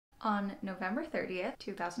On November 30th,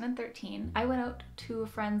 2013, I went out to a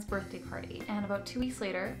friend's birthday party, and about 2 weeks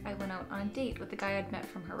later, I went out on a date with the guy I'd met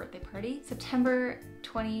from her birthday party. September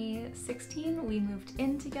 2016, we moved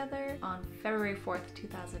in together. On February 4th,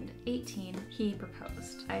 2018, he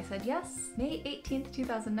proposed. I said yes. May 18th,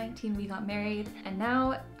 2019, we got married, and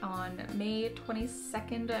now on May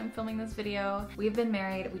 22nd, I'm filming this video, we've been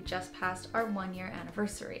married. We just passed our 1-year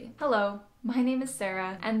anniversary. Hello. My name is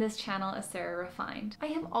Sarah, and this channel is Sarah Refined. I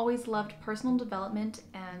have always loved personal development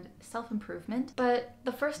and self-improvement, but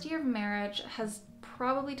the first year of marriage has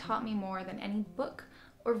probably taught me more than any book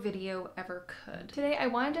or video ever could. Today I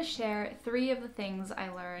wanted to share 3 of the things I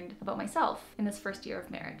learned about myself in this first year of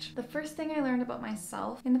marriage. The first thing I learned about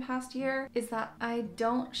myself in the past year is that I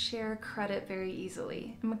don't share credit very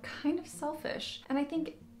easily. I'm kind of selfish, and I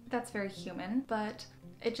think that's very human, but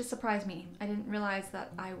it just surprised me. I didn't realize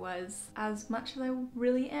that I was as much as I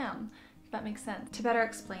really am, if that makes sense. To better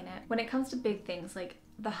explain it, when it comes to big things like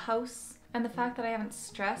the house and the fact that I haven't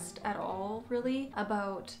stressed at all really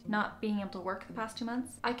about not being able to work the past 2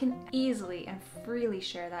 months, I can easily and freely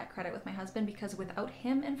share that credit with my husband, because without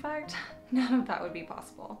him, in fact, none of that would be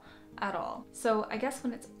possible at all. So I guess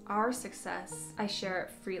when it's our success, I share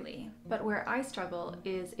it freely. But where I struggle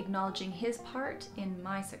is acknowledging his part in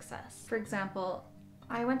my success. For example,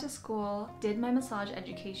 I went to school, did my massage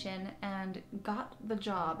education, and got the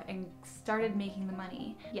job and started making the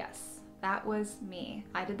money. Yes, that was me.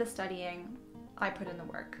 I did the studying, I put in the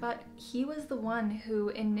work. But he was the one who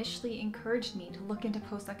initially encouraged me to look into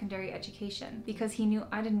post-secondary education, because he knew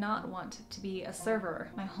I did not want to be a server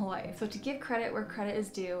my whole life. So to give credit where credit is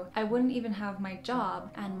due, I wouldn't even have my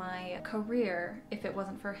job and my career if it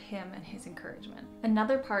wasn't for him and his encouragement.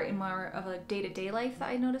 Another part in more of a day-to-day life that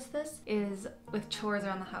I noticed this is with chores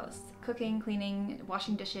around the house. Cooking, cleaning,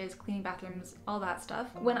 washing dishes, cleaning bathrooms, all that stuff.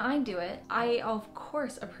 When I do it, I of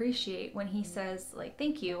course appreciate when he says like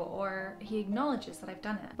thank you, or he acknowledges that I've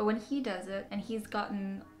done it. But when he does it and he's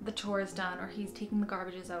gotten the chores done, or he's taking the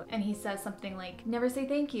garbages out, and he says something like never say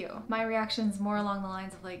thank you, my reaction's more along the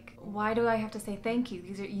lines of like, why do I have to say thank you?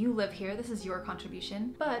 You live here, this is your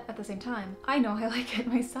contribution. But at the same time, I know I like it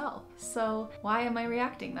myself, so why am I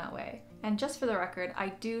reacting that way? And just for the record, I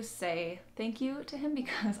do say thank you to him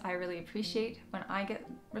because I really appreciate when I get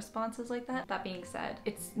responses like that. That being said,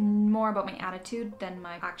 it's more about my attitude than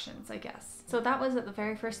my actions, I guess. So that was the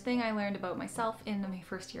very first thing I learned about myself in my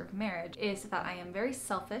first year of marriage, is that I am very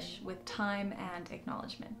selfish with time and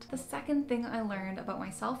acknowledgement. The second thing I learned about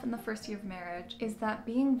myself in the first year of marriage is that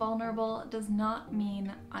being vulnerable does not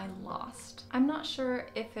mean I lost. I'm not sure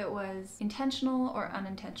if it was intentional or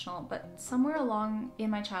unintentional, but somewhere along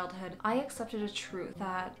in my childhood, I accepted a truth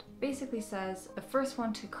that basically says the first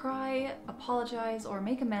one to cry, apologize, or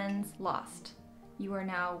make amends lost. You are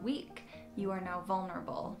now weak. You are now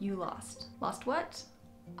vulnerable. You lost. Lost what?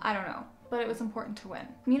 I don't know. But it was important to win.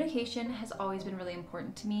 Communication has always been really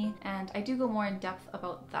important to me, and I do go more in depth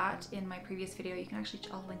about that in my previous video. You can actually,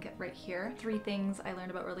 I'll link it right here. 3 things I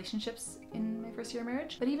learned about relationships in my first year of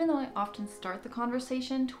marriage. But even though I often start the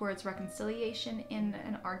conversation towards reconciliation in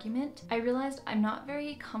an argument, I realized I'm not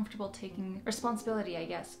very comfortable taking responsibility, I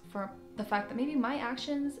guess, for the fact that maybe my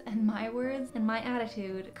actions and my words and my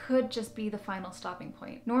attitude could just be the final stopping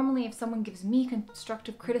point. Normally, if someone gives me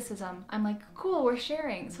constructive criticism, I'm like, cool, we're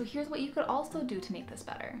sharing, so here's what you could also do to make this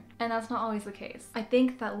better. And that's not always the case. I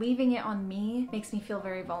think that leaving it on me makes me feel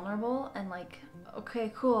very vulnerable and like,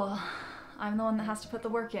 okay, cool. I'm the one that has to put the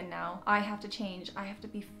work in now. I have to change. I have to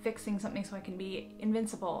be fixing something so I can be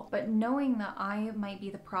invincible. But knowing that I might be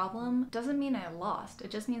the problem doesn't mean I lost. It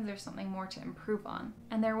just means there's something more to improve on.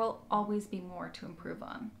 And there will always be more to improve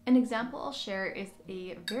on. An example I'll share is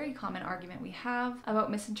a very common argument we have about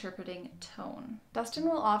misinterpreting tone. Dustin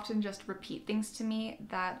will often just repeat things to me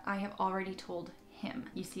that I have already told him.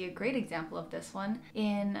 You see a great example of this one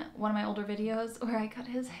in one of my older videos where I cut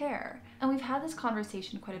his hair. And we've had this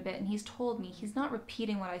conversation quite a bit, and he's told me he's not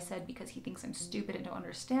repeating what I said because he thinks I'm stupid and don't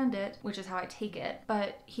understand it, which is how I take it,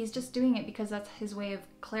 but he's just doing it because that's his way of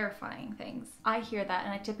clarifying things. I hear that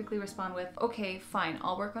and I typically respond with, okay, fine,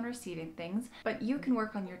 I'll work on receiving things, but you can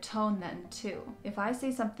work on your tone then too. If I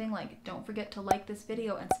say something like, don't forget to like this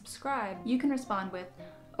video and subscribe, you can respond with,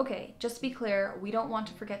 okay, just to be clear, we don't want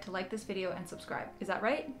to forget to like this video and subscribe. Is that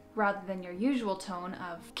right? Rather than your usual tone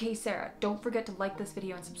of, okay, Sarah, don't forget to like this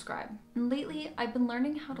video and subscribe. And lately, I've been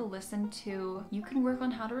learning how to listen to, you can work on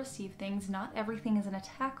how to receive things, not everything is an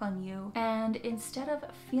attack on you. And instead of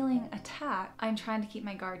feeling attacked, I'm trying to keep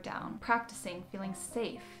my guard down, practicing feeling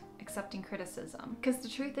safe, accepting criticism. Because the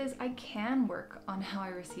truth is, I can work on how I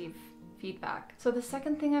receive feedback. So the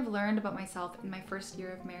second thing I've learned about myself in my first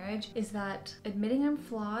year of marriage is that admitting I'm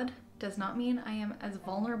flawed does not mean I am as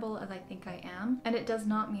vulnerable as I think I am, and it does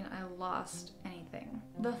not mean I lost anything.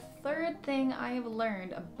 The third thing I have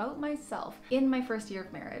learned about myself in my first year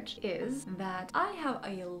of marriage is that I have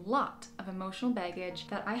a lot of emotional baggage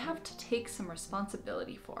that I have to take some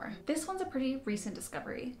responsibility for. This one's a pretty recent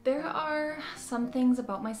discovery. There are some things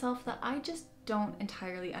about myself that I just don't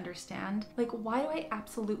entirely understand. Like, why do I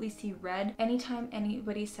absolutely see red anytime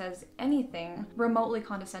anybody says anything remotely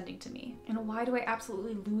condescending to me? And why do I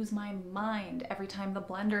absolutely lose my mind every time the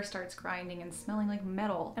blender starts grinding and smelling like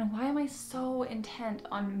metal? And why am I so intent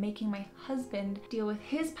on making my husband deal with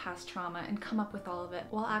his past trauma and come up with all of it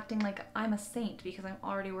while acting like I'm a saint because I'm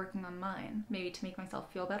already working on mine? Maybe to make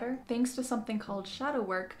myself feel better? Thanks to something called shadow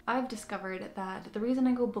work, I've discovered that the reason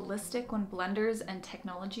I go ballistic when blenders and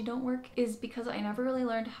technology don't work is because I never really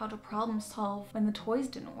learned how to problem solve when the toys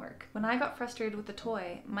didn't work. When I got frustrated with the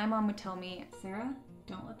toy, my mom would tell me, "Sarah,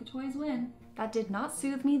 don't let the toys win." That did not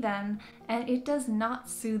soothe me then, and it does not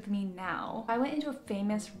soothe me now. I went into a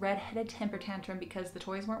famous red-headed temper tantrum because the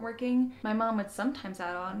toys weren't working. My mom would sometimes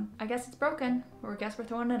add on, "I guess it's broken," or "I guess we're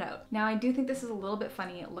throwing it out." Now, I do think this is a little bit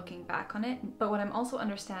funny looking back on it, but what I'm also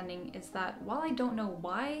understanding is that while I don't know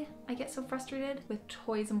why I get so frustrated with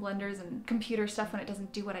toys and blenders and computer stuff when it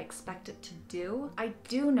doesn't do what I expect it to do, I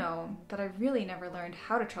do know that I really never learned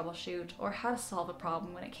how to troubleshoot or how to solve a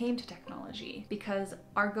problem when it came to technology, because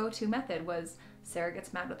our go-to method was Sarah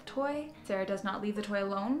gets mad with the toy, Sarah does not leave the toy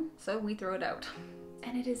alone, so we throw it out.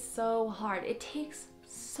 And it is so hard. It takes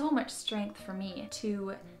so much strength for me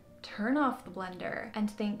to turn off the blender and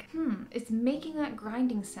think, it's making that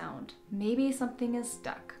grinding sound. Maybe something is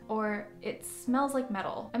stuck, or it smells like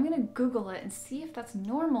metal. I'm gonna Google it and see if that's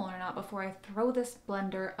normal or not before I throw this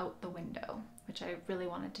blender out the window, which I really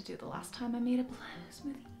wanted to do the last time I made a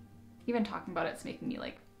smoothie. Even talking about it's making me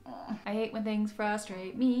like, I hate when things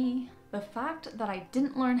frustrate me. The fact that I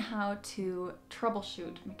didn't learn how to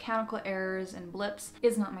troubleshoot mechanical errors and blips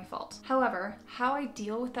is not my fault. However, how I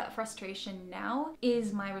deal with that frustration now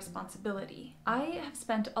is my responsibility. I have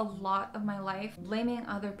spent a lot of my life blaming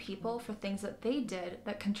other people for things that they did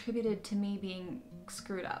that contributed to me being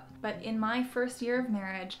screwed up. But in my first year of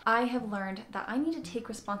marriage, I have learned that I need to take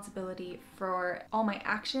responsibility for all my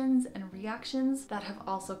actions and reactions that have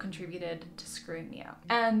also contributed to screwing me up.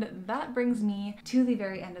 And that brings me to the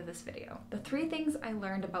very end of this video. The three things I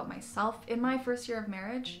learned about myself in my first year of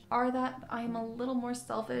marriage are that I'm a little more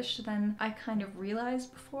selfish than I kind of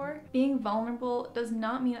realized before. Being vulnerable does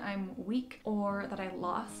not mean I'm weak or that I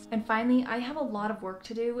lost. And finally, I have a lot of work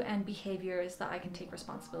to do and behaviors that I can take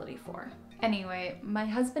responsibility for. Anyway, my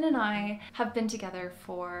husband and I have been together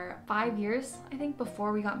for 5 years, I think,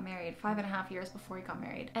 before we got married. 5.5 years before we got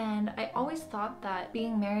married. And I always thought that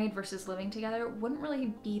being married versus living together wouldn't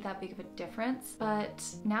really be that big of a difference. But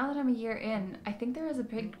now that I'm a year in, I think there is a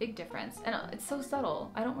big difference. And it's so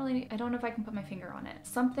subtle. I don't know if I can put my finger on it.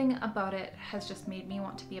 Something about it has just made me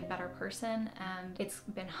want to be a better person, and it's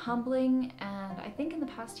been humbling. And I think in the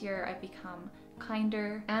past year, I've become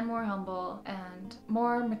kinder and more humble and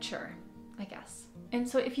more mature, I guess. And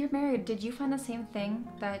so if you're married, did you find the same thing,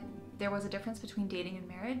 that there was a difference between dating and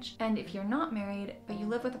marriage? And if you're not married, but you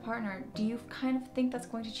live with a partner, do you kind of think that's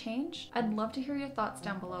going to change? I'd love to hear your thoughts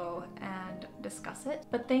down below and discuss it.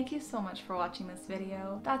 But thank you so much for watching this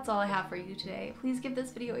video. That's all I have for you today. Please give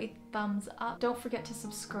this video a thumbs up. Don't forget to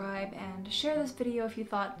subscribe and share this video if you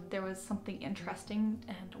thought there was something interesting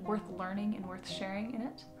and worth learning and worth sharing in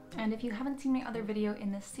it. And if you haven't seen my other video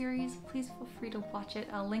in this series, please feel free to watch it.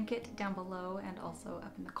 I'll link it down below and also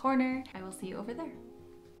up in the corner. I will see you over there.